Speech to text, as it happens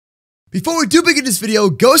Before we do begin this video,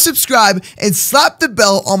 go subscribe and slap the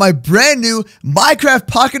bell on my brand new Minecraft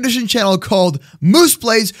Pocket Edition channel called Moose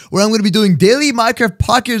Plays, where I'm going to be doing daily Minecraft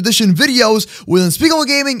Pocket Edition videos with Unspeakable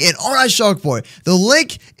Gaming and 09Sharkboy. The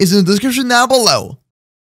link is in the description down below.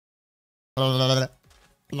 I'm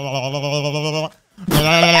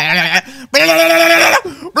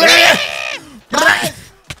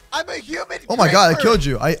a human. Oh my god, I killed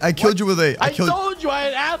you. I killed you with a... I told you I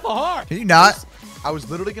had half a heart. Can you not? I was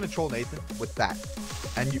literally gonna troll Nathan with that,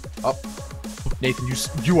 and you. Oh, Nathan,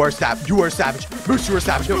 you are savage. You are savage. Moose, you are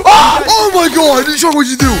savage. Oh my god! This is what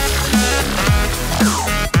you do.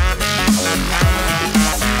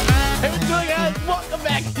 Hey, what's going on, guys? Welcome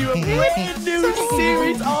back to a brand new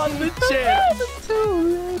series on the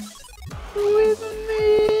channel. With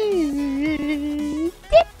me.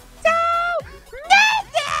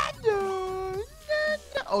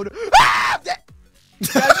 Oh no!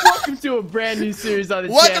 Guys, welcome to a brand new series on the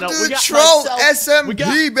channel. Welcome to the Troll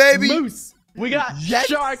SMP, baby. Moose. We got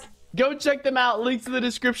Shark. Go check them out. Links in the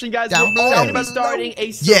description, guys. Down We're below. going to be starting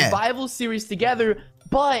a survival series together,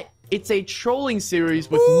 but it's a trolling series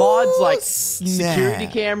with mods like security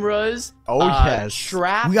cameras. Oh yes,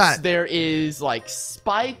 traps. There is like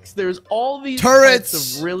spikes. There's all these turrets.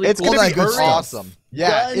 types of really it's cool gonna be turrets. Awesome.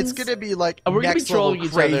 Yeah, Guns. it's gonna be like We're gonna be trolling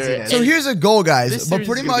each other. So here's a goal, guys. This But series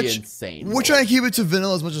pretty is gonna be much, insane. we're trying to keep it to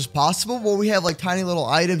vanilla as much as possible. Where we have like tiny little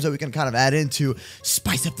items that we can kind of add in to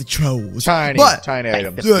spice up the trolls. Tiny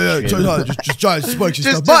items. Yeah, just giant spikes and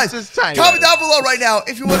stuff. But tiny comment down below right now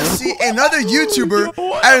if you want to see another YouTuber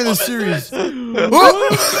out of the series. Nathan,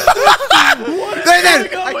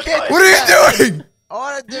 what are you doing? I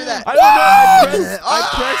want to do that. I don't know. I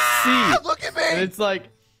press C. Look at me. And it's like,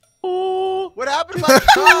 oh, What happened to my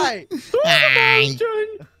guy?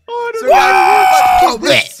 Oh, So guys, in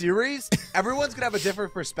this series, everyone's gonna have a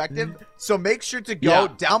different perspective. So make sure to go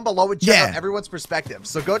down below and check out everyone's perspective.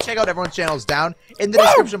 So go check out everyone's channels down in the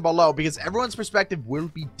description below, because everyone's perspective will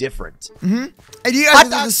be different. And you guys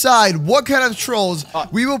have to decide what kind of trolls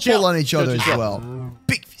we will pull on each other as well.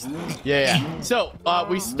 Big fist. Yeah. So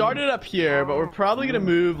we started up here, but we're probably gonna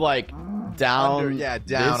move like down, down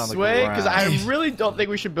this on the way, because I ground. really don't think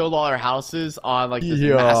we should build all our houses on like this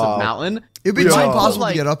massive mountain. It'd be too impossible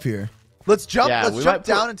to get up here. Let's jump. Yeah, let's jump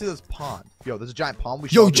down into this pond. Yo, there's a giant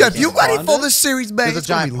pond. Yo, Jeff, you ready for this series, man? There's a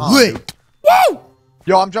giant pond. Lit. Woo!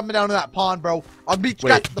 Yo, I'm jumping down to that pond, bro. I'll meet you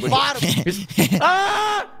at the bottom.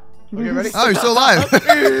 Ah! Okay, ready? Oh, you're still alive.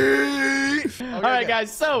 All right,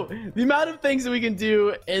 guys. So the amount of things that we can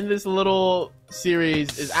do in this little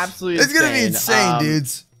series is absolutely It's gonna be insane,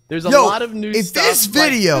 dudes. There's a lot of new if stuff. This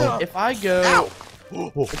video, if I go,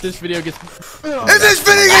 if this video gets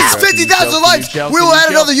 50,000 likes, we will add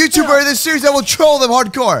another YouTuber in this series that will troll them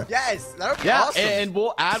hardcore. Yes, that would be awesome. And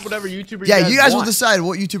we'll add whatever YouTuber. You guys will decide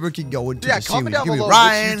what YouTuber can go into the series. Comment down below.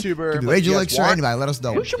 Ryan, which YouTuber, could be Rage Elixir, anybody. Let us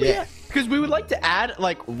know. Who should we add? Because we would like to add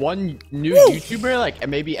like one new YouTuber, like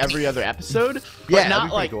maybe every other episode, but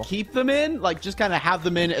not like keep them in, like just kind of have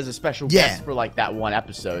them in as a special guest for like that one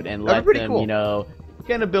episode and let them, you know,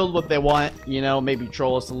 kind of build what they want, you know, maybe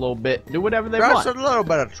troll us a little bit, do whatever they want. Just a little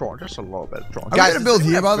bit of troll, just a little bit of troll. I'm gonna build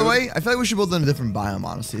here, by the way. I feel like we should build in a different biome,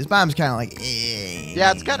 honestly. This biome's kind of like,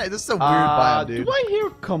 yeah, it's kind of, this is a weird biome, dude. Do I hear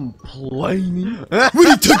complaining? What are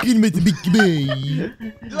you talking about, the big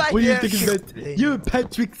man? What are you thinking about? You're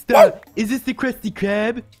Patrick Star. Is this the Krusty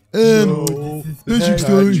Krab? No, Patrick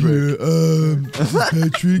Star here. This is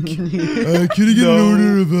Patrick. Can I get an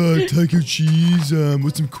order of taco cheese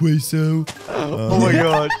with some queso? Oh my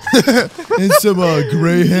god. And some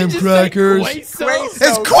Graham crackers. It's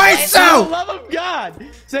queso! For the love of God!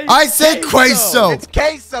 I said queso! It's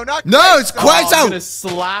queso, not queso. No, it's queso! I'm gonna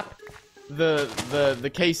slap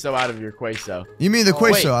the queso out of your queso. You mean the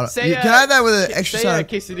queso? Wait, say, can I have that with an extra side?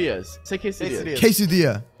 Quesadillas. Say quesadillas.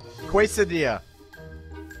 Quesadilla. Quesadilla.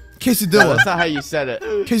 Quesadilla. No, that's not how you said it.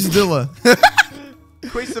 Quesadilla.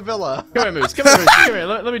 Quesavilla. Come here, Moose. Come here, Moose. Come here.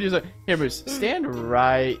 Let me do something. Here, Moose. Stand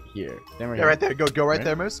right here. Stand right here. Right there. Go right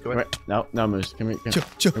there, Moose. Go right. No, Moose. Come here.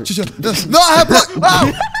 Chill. No, I have block.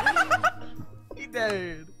 Oh! He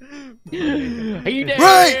did. He did.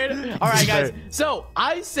 Right. All right, guys. So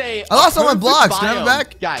I say I lost all my blocks. Can I have it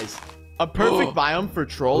back? Guys, a perfect biome for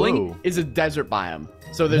trolling is a desert biome.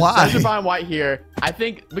 So there's a desert biome right here. I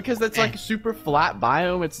think because that's like a super flat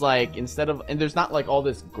biome. It's like and there's not like all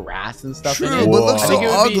this grass and stuff in it. But it looks so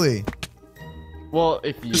ugly. Well,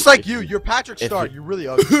 if you just like you're Patrick Star. You're really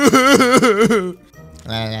ugly.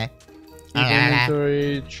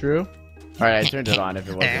 Inventory true. All right, I turned it on if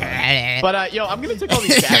it wasn't on. But yo, I'm gonna take all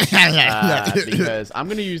these cactus because I'm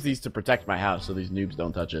gonna use these to protect my house so these noobs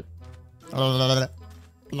don't touch it.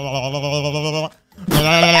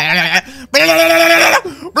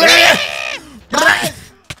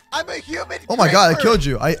 Guys, I'm a human. Oh my god, I killed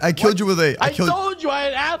you. I killed you with a. I told you I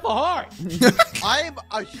had half a heart.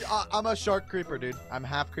 I'm a shark creeper, dude. I'm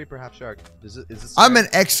half creeper, half shark. Is this I'm an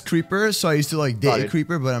ex-creeper, so I used to like date a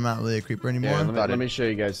creeper, but I'm not really a creeper anymore. Yeah, let me show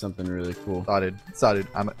you guys something really cool. Started.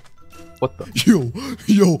 I'm a. What the?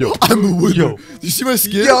 Yo, I'm a winner. Yo. Do you see my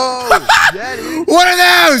skin? Yo, yeah, dude. What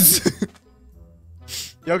are those?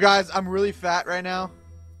 Yo, guys, I'm really fat right now.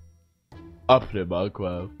 Up to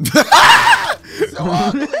Minecraft. So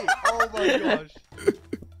ugly. Oh my gosh.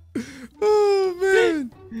 Oh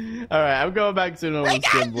man. All right, I'm going back to normal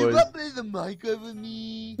skin, boys. You play the Minecraft with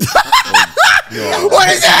me. What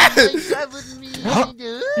is that? Minecraft with me,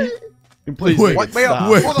 dude. Please, Wait, Wait, wait,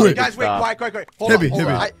 hold on, wait. guys, quiet. Hold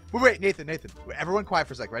on. Wait, Nathan. Everyone quiet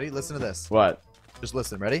for a sec. Ready? Listen to this. What? Just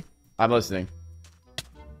listen. Ready? I'm listening.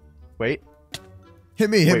 Wait. Hit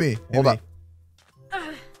me. Hold up.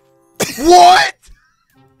 What?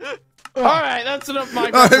 All right, that's enough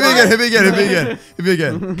Minecraft. Oh, hit me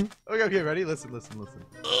again. Okay, ready? Listen. What?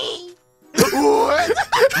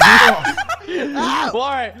 Well, all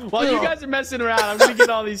right. While you guys are messing around, I'm gonna get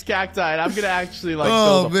all these cacti, and I'm gonna actually like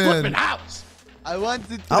build a flipping house. I want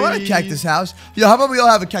a cactus house. Yo, how about we all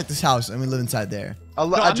have a cactus house and we live inside there?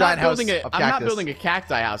 A giant house. I'm not building a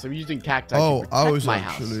cacti house. I'm using cacti. Oh, I was my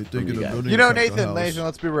actually house thinking of building. You know, a cactus Nathan, house.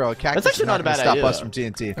 let's be real. Cactus That's actually not a bad idea. Stop us from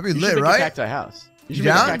TNT. That'd be You should lit, make right? a cacti house. You should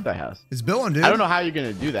You make down? a cacti house. It's building, dude. I don't know how you're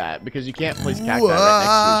gonna do that because you can't place cacti Ooh,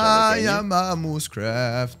 right next to each other. I am a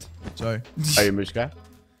MooseCraft. Sorry. Are you MooseCraft?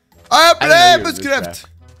 I I play didn't know you were MooseCraft.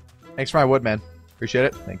 Thanks for my wood, man. Appreciate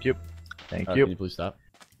it. Thank you. Thank you. Can you please stop?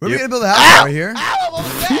 Where are we gonna build a house? Right here? Ow, I'm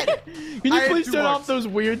almost dead. Can you please turn off those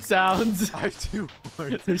weird sounds? I have 2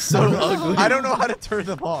 hearts. They're so ugly. I don't know how to turn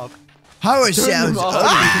them off. How it sounds them off.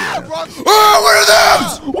 ugly. Wrong, Oh, what are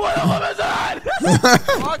those? What was that?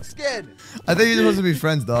 wrong skin. I think you're supposed to be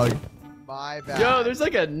friends, dog. My bad. Yo, there's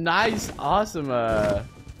like a nice, awesome.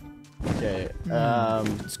 Okay.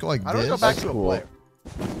 Let's go like I don't this. go back to a cool. player.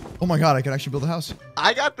 Oh my god, I can actually build a house.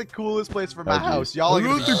 I got the coolest place for my geez. house. Y'all are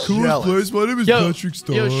gonna be coolest jealous. place. My name is Yo, Patrick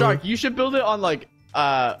Star. Yo, Shark, you should build it on like,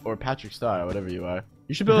 or Patrick Star, whatever you are.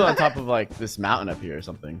 You should build it on top of like this mountain up here or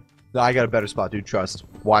something. No, I got a better spot, dude. Trust.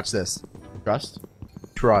 Watch this. Trust?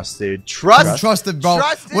 Trust, dude. Don't Trust. trust him, bro.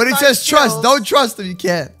 Trust in When he my says trust, skills. don't trust him. You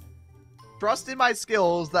can't. Trust in my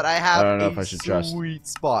skills that I have I don't know a if I should trust. sweet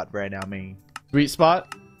spot right now, man. Sweet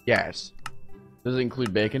spot? Yes. Does it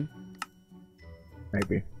include bacon?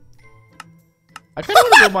 Maybe. I kind of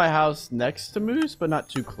want to build my house next to Moose, but not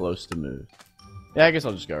too close to Moose. Yeah, I guess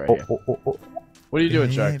I'll just go right here. What are you doing,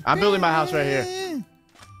 Shark? I'm building my house right here.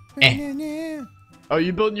 Oh,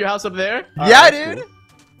 you building your house up there? Yeah, Alright, dude. cool.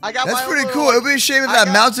 I got That's my pretty little, cool. It'd be a shame if I that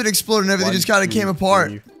got- mountain exploded and everything just kind of came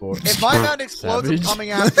apart. If my mountain explodes, I'm Savage.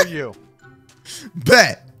 coming after you.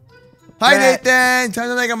 Bet. Hi, Bet. Nathan. Time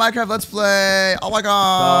to make a Minecraft Let's Play. Oh my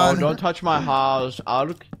god. No, don't touch my house. I'll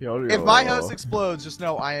kill you. If my house explodes, just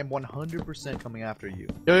know I am 100% coming after you.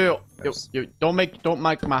 Yo, don't make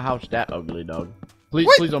my house that ugly, dog. Please,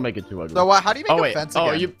 Wait. please don't make it too ugly. So how do you make oh a wait, fence oh,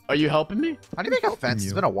 again? are you helping me? How do you make a fence?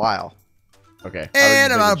 It's been a while. Okay.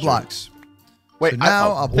 And I'm out of blocks. Wait, So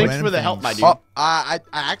now I'll Thanks blend for the help, my things. dude. Oh, I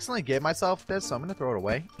accidentally gave myself this, so I'm gonna throw it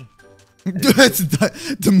away. That's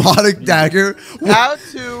a demonic dagger. How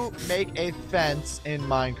to make a fence in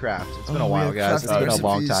Minecraft. It's been a while, guys. It's been a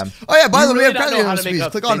long time. Oh yeah, by You the way, really we don't have know how to recipes. make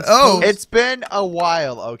a Click on fence O. post? It's been a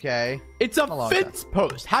while, okay? It's a long fence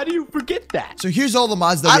post. How do you forget that? So here's all the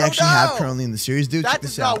mods that I we don't actually have know. currently in the series, dude. That Check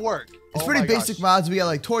does this not out. work. It's Oh pretty my basic gosh. mods. We got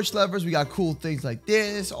like torch levers. We got cool things like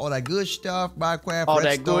this, all that good stuff. Minecraft, All that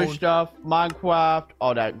redstone. good stuff, Minecraft,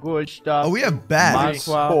 all that good stuff. Oh, we have bats.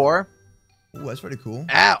 Minecraft. 4. Ooh, that's pretty cool.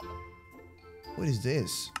 Ow. What is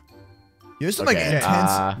this? There's some Okay, like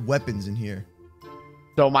intense weapons in here.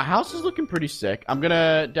 So my house is looking pretty sick. I'm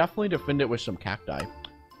gonna definitely defend it with some cacti.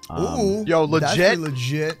 Ooh, Yo, that's legit? pretty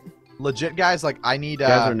legit. Legit, guys, like, I need, You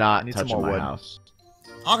guys are I not need some touching more my wood. house.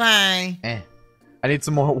 Okay. I need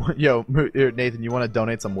some more wood. Yo, here, Nathan, you want to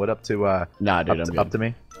donate some wood up to, Nah, dude, I'm good. up to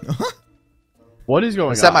me? What is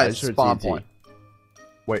going Set on? my I just heard spawn TNT. point.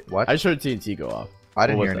 Wait, what? I just heard TNT go off. I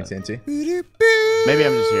didn't What hear any was that? TNT. Maybe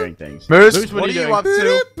I'm just hearing things. Moose, what are doing? you up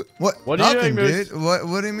to? What are you Nothing, doing, Moose? dude.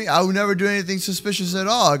 What do you mean? I would never do anything suspicious at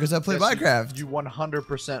all because I play Yes, Minecraft. You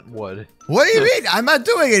 100% would. What do you mean? I'm not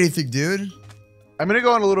doing anything, dude. I'm gonna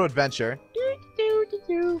go on a little adventure.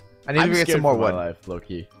 I need I'm to get scared some more for my would. life, low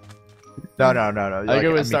key. No. I'm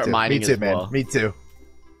gonna start mining Me too, as man. well. Me too.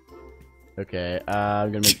 Okay,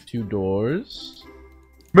 I'm gonna make 2 doors.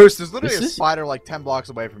 Moose, there's literally This a is- spider like 10 blocks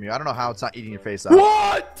away from you. I don't know how it's not eating your face out.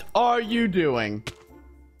 What are you doing?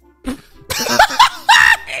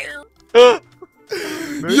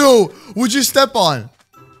 Yo, what'd you step on?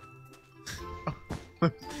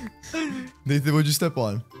 Nathan, what'd you step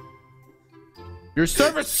on? Your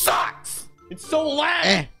server sucks. It's so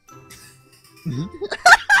lag.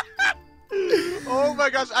 Oh my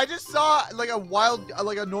gosh! I just saw like a wild,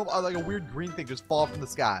 like a weird green thing just fall from the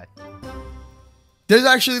sky. There's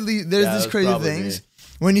actually these crazy things.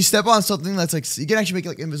 When you step on something that's like, you can actually make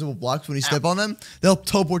like invisible blocks. When you step on them, they'll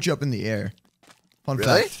teleport you up in the air. Fun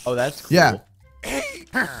fact. Oh, that's cool. Yeah.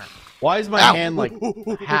 Why is my hand like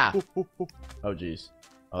half? Oh jeez.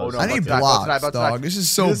 Oh, no, I need back, blocks, back. dog. This is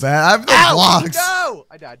so bad. I have no blocks. No!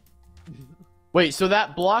 I died. Wait, so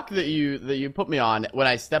that block that you put me on, when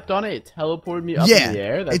I stepped on it, it teleported me up Yeah, in the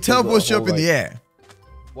air? it teleports you up in the air.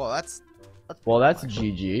 Well, that's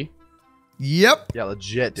GG. Yep. Yeah,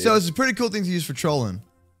 legit, dude. So it's a pretty cool thing to use for trolling.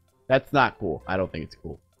 That's not cool. I don't think it's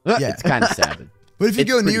cool. Yeah. It's kind of savage. But if you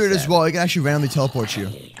go near it as well, it can actually randomly teleport you.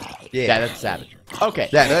 Yeah, that's savage. Okay.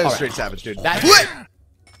 Yeah, that is straight savage, dude.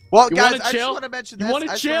 Well, guys, I just want to mention this. You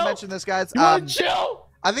guys. You want to chill?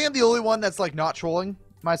 I think I'm the only one that's like not trolling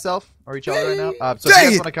myself or each other right now. So if you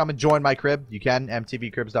guys want to come and join my crib, you can.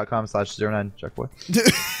 mtvcribs.com/09Sharkboy.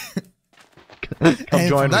 Come join me.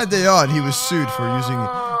 From that day on, he was sued for using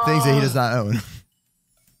things that he does not own.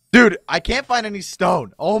 Dude, I can't find any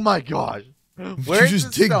stone. Oh my gosh. Where you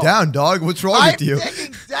just dig down, dog? What's wrong with you? I'm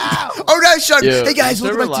digging down. Oh, nice shot. Hey guys,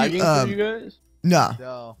 welcome back to you guys.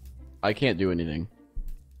 No. I can't do anything.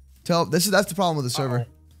 That's the problem with the server.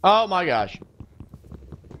 Oh my gosh.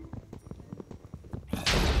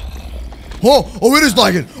 Oh, it is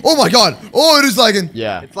lagging. Oh my god. Oh, it is lagging.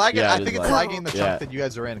 Yeah. It's lagging. I think it's lagging the chunk that you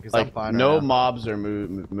guys are in because like, I'm fine. No mobs are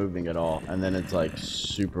moving at all, and then it's like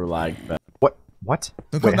super lag. What?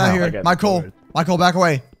 Don't come down here. My coal, back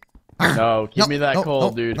away. No, give me that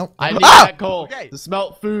coal, dude. No. I need that coal to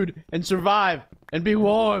smelt food and survive and be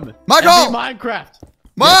warm. My coal. Minecraft.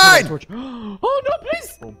 Mine. Oh no,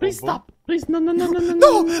 please, please stop. Please, no. No, I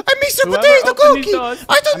missed your potato cookie.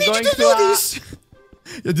 I don't need you to do this.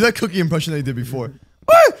 Yeah, do that cookie impression that you did before.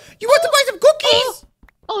 Oh, you want to buy some cookies?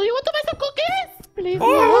 Oh, you want to buy some cookies? Please,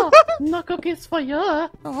 no cookies for you.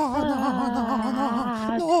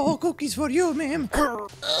 No cookies for you, ma'am. No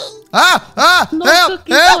Help,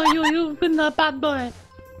 cookies help. for you. You've been a bad boy.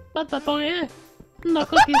 Bad boy. No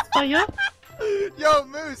cookies for you. Yo,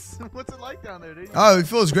 Moose, what's it like down there, dude? Oh, it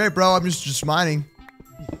feels great, bro. I'm just mining.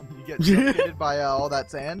 You get suffocated by all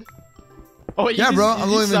that sand? Oh, yeah, bro.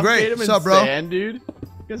 I'm living great. What's up, bro? Sand, dude? You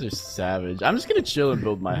guys are savage. I'm just gonna chill and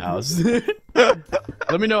build my house.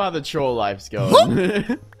 Let me know how the troll life's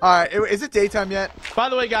going. Alright, is it daytime yet? By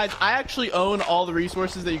the way, guys, I actually own all the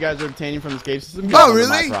resources that you guys are obtaining from this cave system. Oh,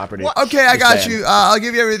 really? Property. Okay, I got you. I'll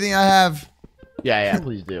give you everything I have. Yeah,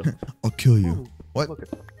 please do. I'll kill you. What? What are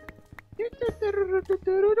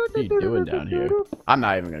you doing down here? I'm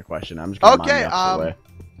not even gonna question. I'm just gonna mine away.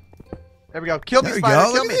 There we go. Kill me, there we spider. go.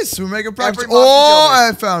 Kill Look me. at this. We're making progress. Oh,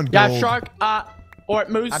 I found gold. Yeah, shark. Or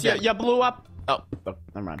Moose, you blew up. Oh,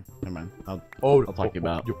 never mind. I'll talk to you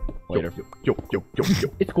about later. Yo.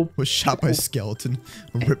 It's cool. Was shot by a skeleton.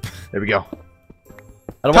 Rip. There we go.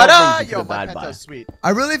 I don't want to my penta's sweet.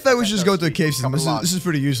 I really think we should just go to a cave system. This is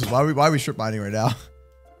pretty useless. Why are we strip mining right now?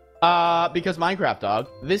 Because Minecraft, dog.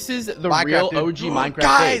 This is the real OG Minecraft.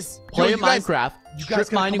 Guys, play Minecraft.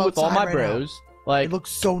 Strip mining with all my bros. Like, it looks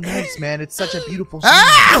so nice, man. It's such a beautiful scene.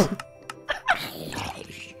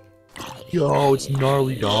 Yo, it's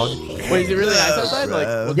gnarly, dog. Wait, is it really nice outside? Like,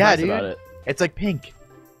 what's nice dude. about it? It's like pink.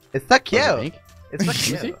 It's so cute. It's so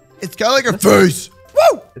cute. It's got like a face.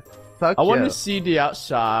 Woo! It's so cute. I want to see the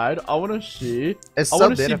outside. I want to see. I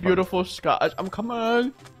want to see beautiful skies. I'm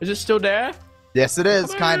coming. Is it still there? Yes, it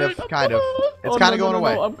is. Kind of. It's kind of going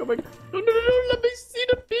away. I'm coming. No. Let me see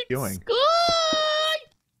the big sky.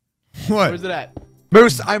 What? Where's it at?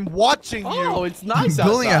 Moose, I'm watching you. Oh, it's nice outside.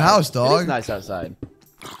 Building a house, dog. It is nice outside.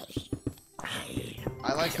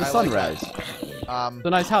 I like the sunrise. It's a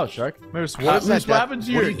nice house, Shark. Moose, what happened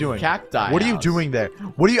to your What are you doing? Cacti What are you house? doing there?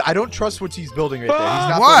 I don't trust what he's building right there. He's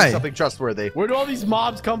not Why? building something trustworthy. Where do all these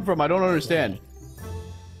mobs come from? I don't understand.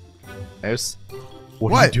 Moose,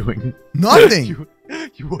 what are you doing? Nothing.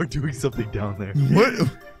 You are doing something down there. What?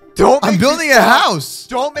 I'm building a house.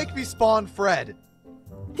 Don't make me spawn Fred.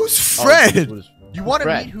 Who's Fred? You want to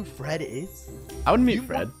meet who Fred is? I want to meet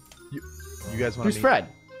Fred. You guys want to meet? Who's Fred?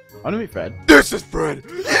 I want to meet Fred. This is Fred.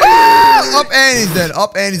 Up Annie's then.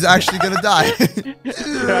 Up Annie's actually gonna die. Here,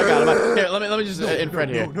 I got him. Here, let me just in Fred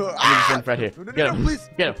here. Let me just in Fred here. Get him. Please.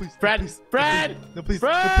 Get him. Please, Fred. please, Fred. No, please.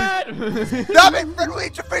 Fred. Stop it. Fred will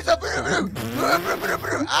eat your face up.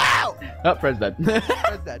 Ow. Oh, Fred's dead.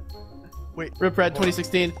 Fred's dead. Wait. Rip Red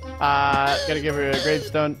 2016. Gotta give her a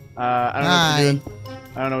gravestone. I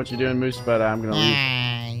don't know what you're doing, Moose, but I'm gonna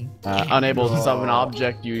leave. Unable to summon an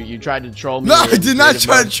object. You tried to troll me. No, I did not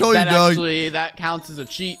try to troll you, dog. Actually, that counts as a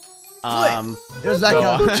cheat. Does that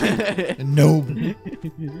count as a cheat? No.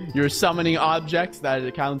 You're summoning objects.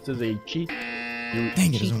 That counts as a cheat.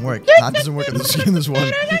 Dang, it doesn't work. That doesn't work in this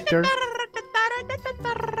one.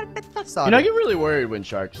 You know, I get really worried when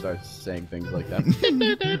Shark starts saying things like that.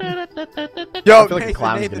 Yo, I feel like a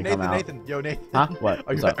clown's gonna come out. Nathan. Yo, Nathan. Huh? What?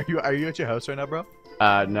 Are you at your house right now, bro?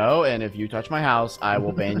 No, and if you touch my house, I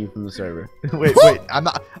will ban you from the server. wait, I'm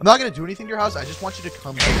not gonna do anything to your house. I just want you to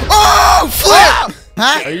come. Oh, flip!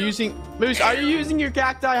 Huh? Are you using Moose? Are you using your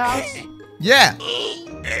cacti house? Yeah.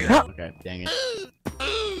 Okay, dang it.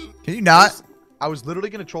 Can you not? I was literally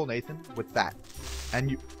gonna troll Nathan with that, and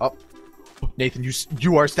you. Oh, Nathan,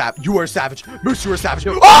 you are savage. You are savage. Moose, you are savage.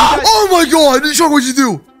 Oh my God! Shark, what'd you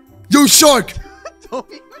do? Yo, Shark!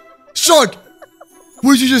 Shark!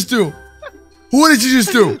 What did you just do? What did you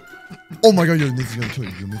just do? Oh my God, yo, Nathan's gonna kill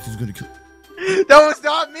you. Nathan's gonna kill you. That was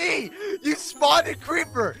not me! You spawned a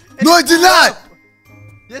creeper! No, I did not!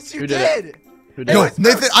 Yes, you did! Yo,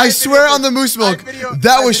 Nathan, I swear on the moose milk,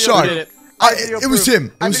 that was Shark. It was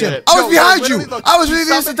him. It was him. I was behind you. I was with you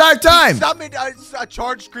this entire time. He summoned a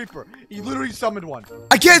charged creeper. He literally summoned one.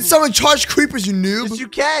 I can't summon charged creepers, you noob. Yes, you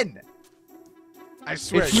can. I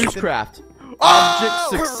swear. It's MooseCraft. Object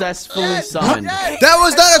successfully summoned. That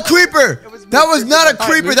was not a creeper. That was not a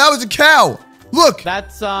creeper. That was a cow. Look.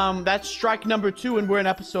 That's strike number 2, and we're in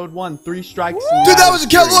episode 1. 3 strikes. Dude, that was a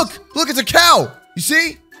cow. Look. Look, it's a cow. You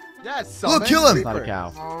see? Yes. Look, kill him. That's not a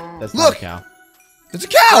cow. That's not a cow. It's a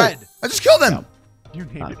cow. I just killed him. You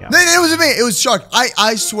named it. No, it wasn't me. It was Shark.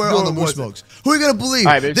 I swear on the moose smokes. Who are you gonna believe?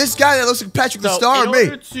 This guy that looks like Patrick the Star or me?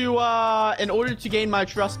 In order to gain my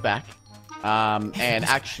trust back, and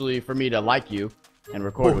actually for me to like you and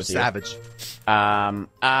record with you, savage.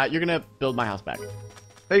 You're gonna build my house back.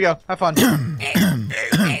 There you go. Have fun.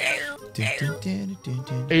 Here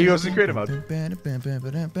he goes in creative mode. Oh,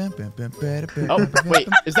 wait,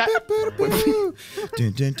 is that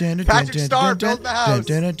Patrick Star built the house?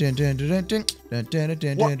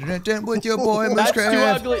 With your boy That's too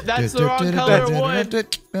ugly. That's the wrong color of wood.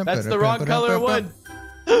 That's the wrong color of wood.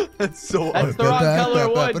 That's so ugly. That's the wrong color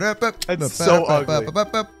of wood. That's so ugly.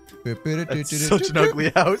 That's such an ugly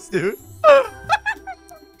house, dude.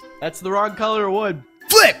 That's the wrong color of wood.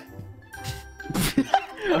 Flip!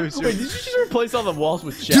 Wait, did you just replace all the walls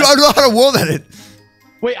with chests? Dude, I don't know how to wall it.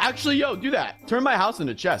 Wait, actually, yo, do that. Turn my house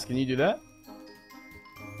into chest. Can you do that?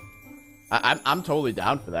 I'm totally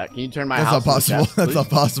down for that. Can you turn my house into chest? That's not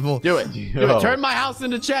possible. Do it. Do it. Turn my house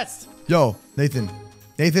into chest. Yo, Nathan.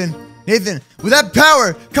 With that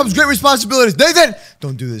power comes great responsibilities. Nathan!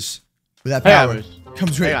 Don't do this. With that power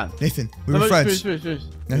comes great. Nathan, we were friends. No,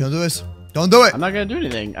 don't do this. Don't do it. I'm not going to do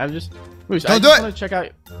anything. I'm just... Don't do it. I want to check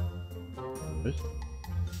out...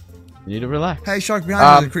 You need to relax. Hey, Shark,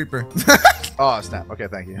 behind you, the creeper. Oh, snap. Okay,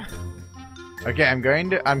 thank you. Okay, I'm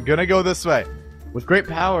gonna go this way. With great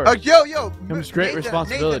power. Oh, yo. Comes great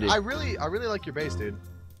responsibility. Nathan, I really like your base, dude.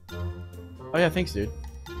 Oh yeah, thanks, dude.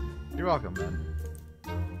 You're welcome, man.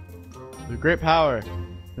 With great power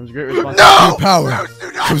comes great responsibility. No! Great power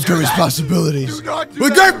comes great responsibilities.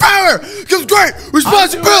 With great power comes great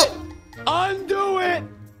responsibility. Undo it.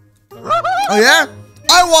 Oh yeah?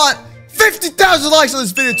 I want 50,000 likes on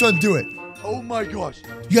this video to undo it. Oh my gosh.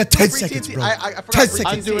 You got 10 seconds, bro. I 10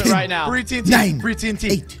 seconds. Undo it right now. 9,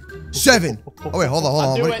 8, 7. Oh wait, hold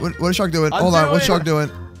on. What is Shark doing? Hold on. What's Shark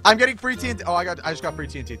doing? I'm getting free TNT. Oh, I just got free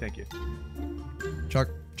TNT. Thank you. Shark,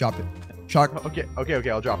 drop it. Shark. Okay.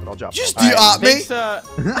 I'll drop it. Just de-op me. Just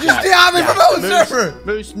de-op me from our server.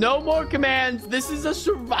 Moose, no more commands. This is a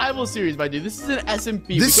survival series, my dude. This is an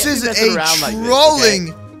SMP. This is a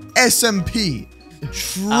trolling SMP.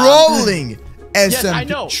 Trolling SMP. Yes, I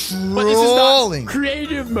know. But this is not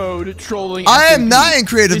creative mode trolling. I am not in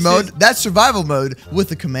creative mode. That's survival mode with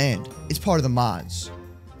the command. It's part of the mods.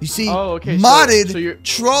 You see, modded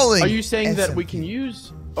trolling. Are you saying that we can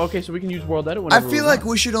use... Okay, so we can use World Edit whenever I feel like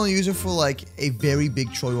we should only use it for like a very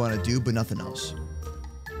big troll we want to do, but nothing else.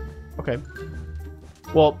 Okay.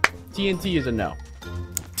 Well, TNT is a no.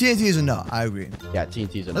 TNT is a no. I agree. Yeah,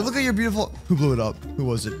 TNT is a no. Look at your beautiful... Who blew it up? Who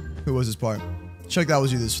was it? Who was this part? Check that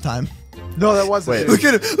was you this time. No, that wasn't. Wait. Look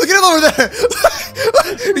at him. Look at him over there.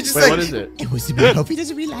 Wait, like, what is it? It was me. I hope he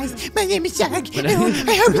doesn't realize. My name is Shark. I hope he doesn't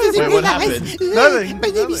realize. What happened? Nothing. My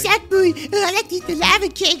name is Sharkboy. I like to eat the lava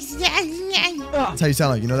cakes. That's how you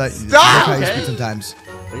sound like. You know that? Stop! That's how you speak sometimes.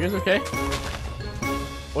 Are you guys okay?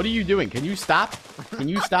 What are you doing? Can you stop? Can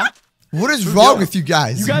you stop? What is wrong with you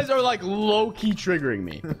guys? You guys are like low-key triggering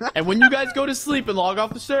me. And when you guys go to sleep and log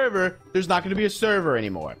off the server, there's not going to be a server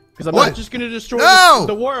anymore. Because I'm not just going to destroy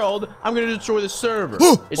the world. I'm going to destroy the server.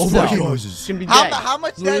 It's my God. It's going to be dead. How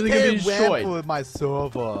much did they pay RAM for my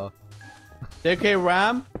server? They pay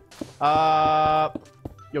RAM?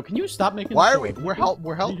 Yo, can you stop making? Why are we? We're helping.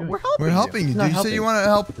 We're helping you. Did you say you want to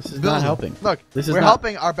help? This is not helping. Look, we're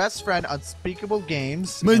helping our best friend Unspeakable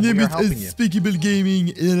Games. My name is Unspeakable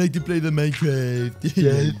Gaming, and I like to play the Minecraft.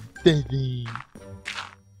 Yes, baby.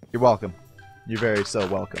 You're welcome. You're very so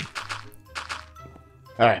welcome.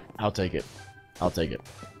 All right, I'll take it. I'll take it.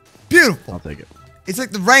 Beautiful. I'll take it. It's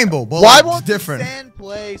like the rainbow, but why like, won't different. Sand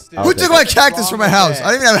place, dude? Who took my cactus from my house?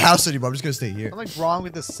 I don't even have a house anymore. I'm just gonna stay here. Something's wrong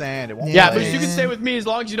with the sand. It won't yeah, but you can stay with me as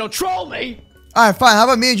long as you don't troll me. All right, fine. How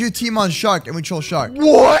about me and you team on Shark and we troll Shark?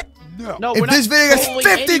 What? No, if we're this not video gets trolling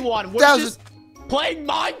 50,000. We're just playing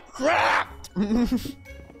Minecraft.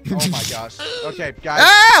 Oh my gosh. Okay, guys.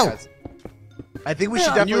 Ow! Guys. I think we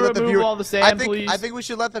should definitely let the viewers. All the sand, please? I think we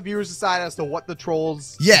should let the viewers decide as to what the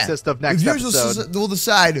trolls consist of next episode. We'll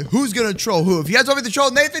decide who's gonna troll who. If you guys want me to troll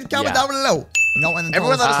Nathan, comment down below. You know, and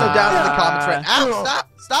everyone let us know down in the comments right now. Ow,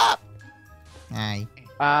 stop! Hi.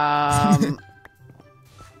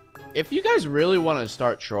 If you guys really want to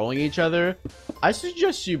start trolling each other, I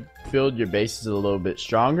suggest you build your bases a little bit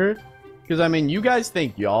stronger. Because, I mean, you guys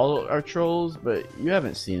think y'all are trolls, but you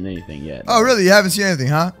haven't seen anything yet. Oh, really? You haven't seen anything,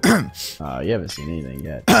 huh? You haven't seen anything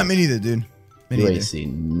yet. Me neither, dude. You ain't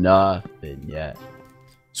seen nothing yet.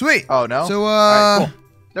 Sweet. Oh, no? So, right, cool.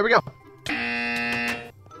 There we go.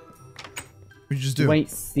 What'd you just do? You ain't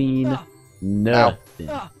seen nothing.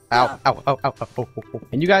 Ow, ow, ow, ow, ow, ow.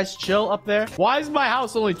 And you guys chill up there? Why is my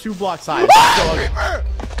house only 2 blocks high?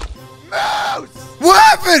 Moose! What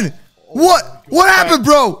happened? What happened,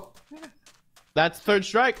 bro? That's third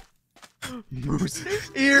strike. Moose.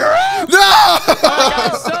 No! Alright,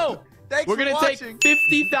 guys, so we're gonna take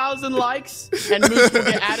 50,000 likes, and Moose will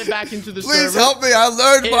get added back into the server. Please help me. I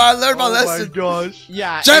learned my lesson. Oh my gosh.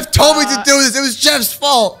 Yeah. Jeff told me to do this. It was Jeff's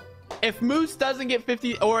fault. If Moose doesn't get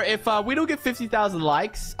 50, or if we don't get 50,000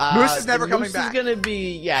 likes, Moose is never coming back. Moose is gonna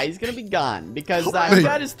be, he's gonna be gone because he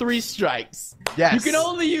got his 3 strikes. Yes. You can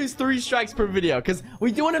only use 3 strikes per video because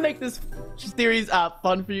we do want to make this series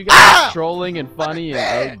fun for you guys, trolling and funny.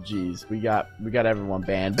 And oh jeez, we got everyone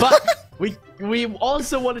banned, but we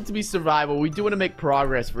also want it to be survival. We do want to make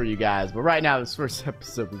progress for you guys, but right now this first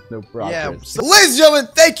episode with no progress. Yeah. So, ladies and gentlemen,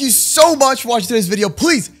 thank you so much for watching today's video.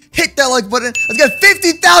 Please hit that like button. Let's get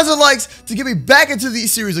 50,000 likes to get me back into the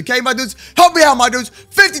series, okay, my dudes? Help me out, my dudes.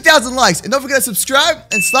 50,000 likes. And don't forget to subscribe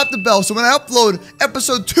and slap the bell so when I upload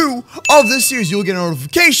episode 2 of this series, you'll get a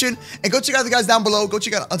notification. And go check out the guys down below. Go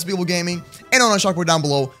check out Unspeakable Gaming and 09Sharkboy down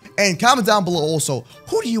below. And comment down below also,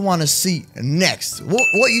 who do you want to see next? What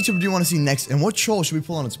YouTuber do you want to see next? And what troll should we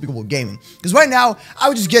pull on Unspeakable Gaming? Because right now, I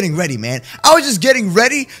was just getting ready, man. I was just getting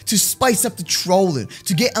ready to spice up the trolling,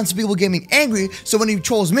 to get Unspeakable Gaming angry, so when he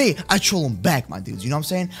trolls me, I troll him back, my dudes. You know what I'm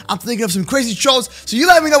saying? I'm thinking of some crazy trolls, so you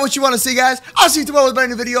let me know what you want to see, guys. I'll see you tomorrow with a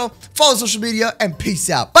brand new video. Follow social media, and peace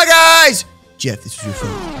out. Bye, guys! Jeff, this was your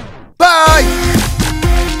friend. Bye!